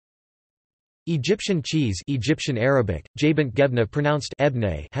Egyptian cheese Egyptian Arabic, jabant gebna pronounced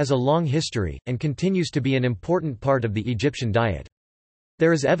ebne has a long history, and continues to be an important part of the Egyptian diet.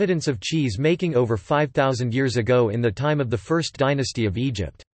 There is evidence of cheese making over 5,000 years ago in the time of the First Dynasty of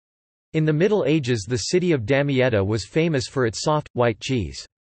Egypt. In the Middle Ages the city of Damietta was famous for its soft, white cheese.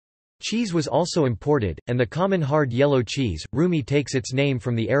 Cheese was also imported, and the common hard yellow cheese, Rumi, takes its name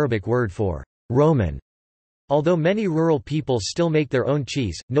from the Arabic word for Roman. Although many rural people still make their own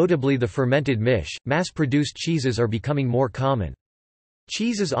cheese, notably the fermented mish, mass-produced cheeses are becoming more common.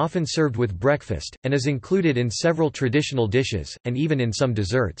 Cheese is often served with breakfast, and is included in several traditional dishes, and even in some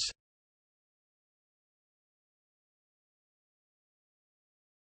desserts.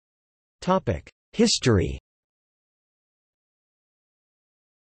 History.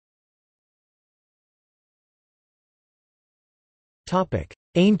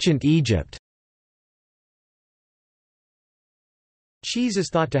 Ancient Egypt. Cheese is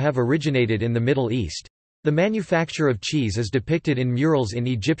thought to have originated in the Middle East. The manufacture of cheese is depicted in murals in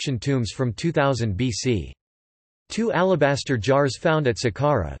Egyptian tombs from 2000 BC. Two alabaster jars found at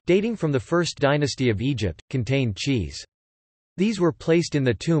Saqqara, dating from the First Dynasty of Egypt, contained cheese. These were placed in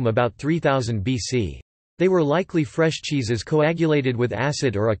the tomb about 3000 BC. They were likely fresh cheeses coagulated with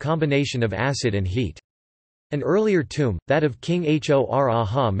acid or a combination of acid and heat. An earlier tomb, that of King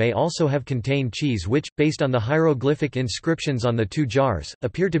Hor-Aha, may also have contained cheese which, based on the hieroglyphic inscriptions on the two jars,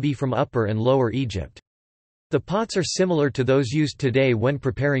 appear to be from Upper and Lower Egypt. The pots are similar to those used today when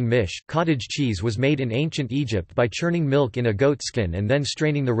preparing mish. Cottage cheese was made in ancient Egypt by churning milk in a goat skin and then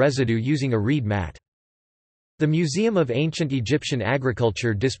straining the residue using a reed mat. The Museum of Ancient Egyptian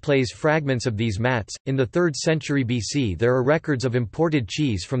Agriculture displays fragments of these mats. In the 3rd century BC, there are records of imported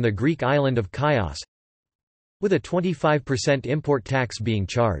cheese from the Greek island of Chios, with a 25% import tax being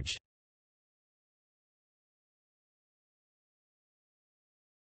charged.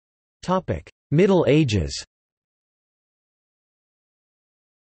 Middle Ages.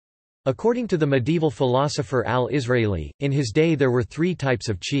 According to the medieval philosopher al-Israeli, in his day there were 3 types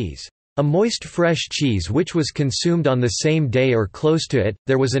of cheese. A moist fresh cheese which was consumed on the same day or close to it,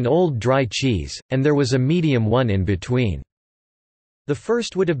 there was an old dry cheese, and there was a medium one in between. The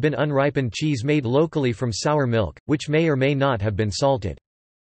first would have been unripened cheese made locally from sour milk, which may or may not have been salted.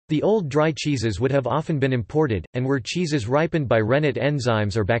 The old dry cheeses would have often been imported, and were cheeses ripened by rennet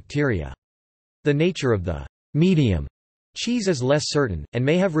enzymes or bacteria. The nature of the medium cheese is less certain, and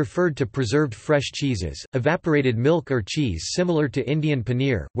may have referred to preserved fresh cheeses, evaporated milk or cheese similar to Indian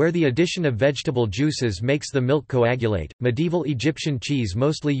paneer, where the addition of vegetable juices makes the milk coagulate. Medieval Egyptian cheese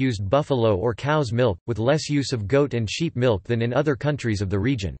mostly used buffalo or cow's milk, with less use of goat and sheep milk than in other countries of the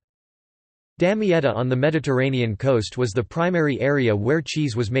region. Damietta on the Mediterranean coast was the primary area where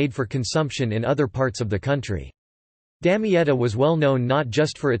cheese was made for consumption in other parts of the country. Damietta was well known not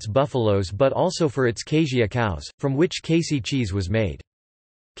just for its buffaloes but also for its cassia cows, from which Cassie cheese was made.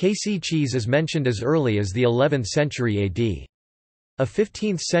 Cassie cheese is mentioned as early as the 11th century AD. A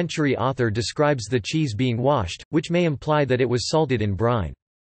 15th-century author describes the cheese being washed, which may imply that it was salted in brine.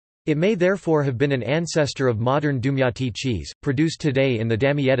 It may therefore have been an ancestor of modern Dumyati cheese, produced today in the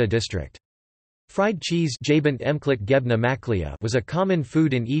Damietta district. Fried cheese was a common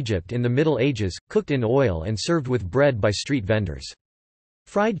food in Egypt in the Middle Ages, cooked in oil and served with bread by street vendors.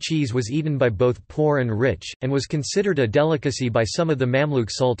 Fried cheese was eaten by both poor and rich, and was considered a delicacy by some of the Mamluk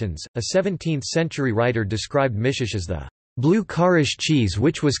sultans. A 17th-century writer described mishish as the blue Karish cheese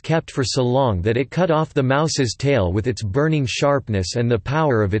which was kept for so long that it cut off the mouse's tail with its burning sharpness and the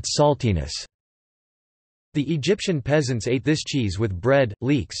power of its saltiness. The Egyptian peasants ate this cheese with bread,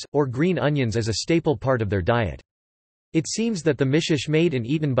 leeks, or green onions as a staple part of their diet. It seems that the mishish made and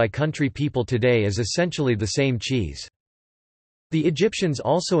eaten by country people today is essentially the same cheese. The Egyptians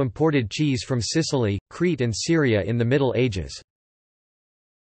also imported cheese from Sicily, Crete and Syria in the Middle Ages.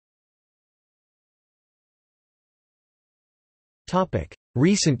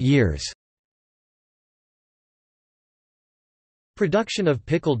 Recent years. Production of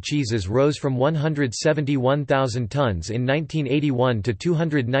pickled cheeses rose from 171,000 tons in 1981 to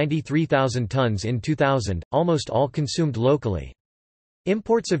 293,000 tons in 2000, almost all consumed locally.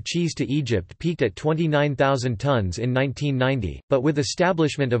 Imports of cheese to Egypt peaked at 29,000 tons in 1990, but with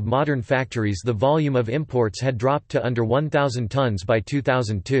establishment of modern factories the volume of imports had dropped to under 1,000 tons by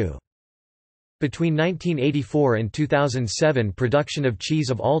 2002. Between 1984 and 2007 production of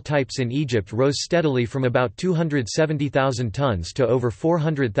cheese of all types in Egypt rose steadily from about 270,000 tons to over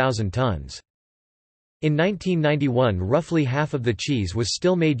 400,000 tons. In 1991 roughly half of the cheese was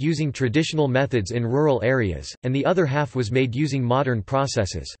still made using traditional methods in rural areas, and the other half was made using modern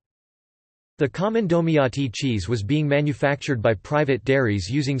processes. The common Domiati cheese was being manufactured by private dairies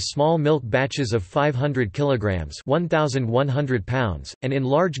using small milk batches of 500 kilograms (1,100 pounds) and in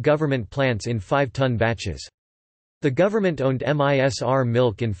large government plants in 5-ton batches. The government-owned MISR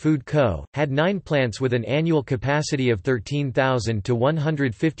Milk and Food Co. had 9 plants with an annual capacity of 13,000 to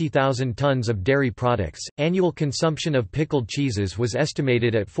 150,000 tons of dairy products. Annual consumption of pickled cheeses was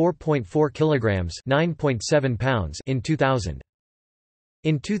estimated at 4.4 kilograms (9.7 pounds) in 2000.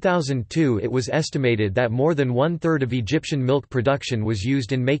 In 2002 it was estimated that more than one-third of Egyptian milk production was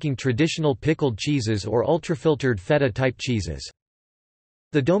used in making traditional pickled cheeses or ultrafiltered feta-type cheeses.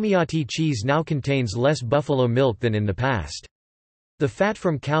 The Domiati cheese now contains less buffalo milk than in the past. The fat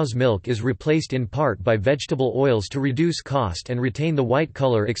from cow's milk is replaced in part by vegetable oils to reduce cost and retain the white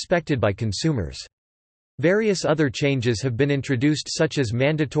color expected by consumers. Various other changes have been introduced such as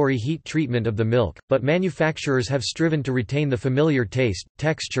mandatory heat treatment of the milk, but manufacturers have striven to retain the familiar taste,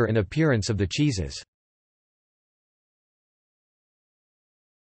 texture and appearance of the cheeses.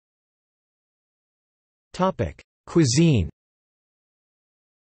 Cuisine.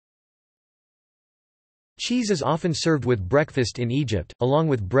 Cheese is often served with breakfast in Egypt, along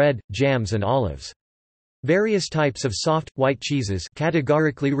with bread, jams and olives. Various types of soft, white cheeses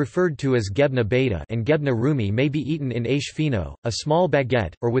categorically referred to as gebna beta and gebna rumi may be eaten in aish fino, a small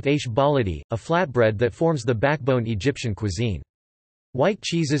baguette, or with aish baladi, a flatbread that forms the backbone Egyptian cuisine. White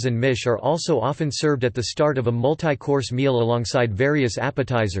cheeses and mish are also often served at the start of a multi-course meal alongside various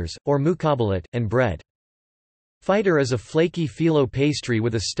appetizers, or mukabalat, and bread. Fiter is a flaky phyllo pastry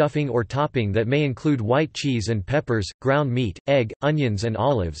with a stuffing or topping that may include white cheese and peppers, ground meat, egg, onions and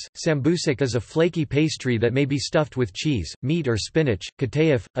olives. Sambusak is a flaky pastry that may be stuffed with cheese, meat or spinach.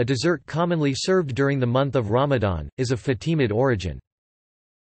 Katayef, a dessert commonly served during the month of Ramadan, is of Fatimid origin.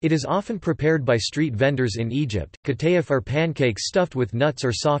 It is often prepared by street vendors in Egypt. Katayef are pancakes stuffed with nuts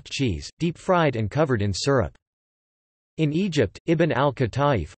or soft cheese, deep-fried and covered in syrup. In Egypt, Ibn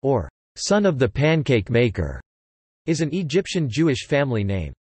al-Qataif, or son of the pancake maker, is an Egyptian Jewish family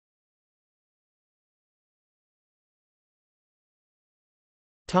name.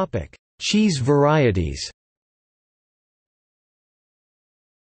 Cheese varieties.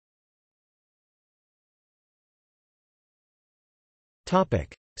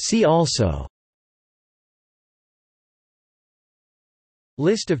 See also: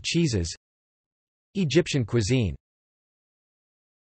 List of cheeses, Egyptian cuisine.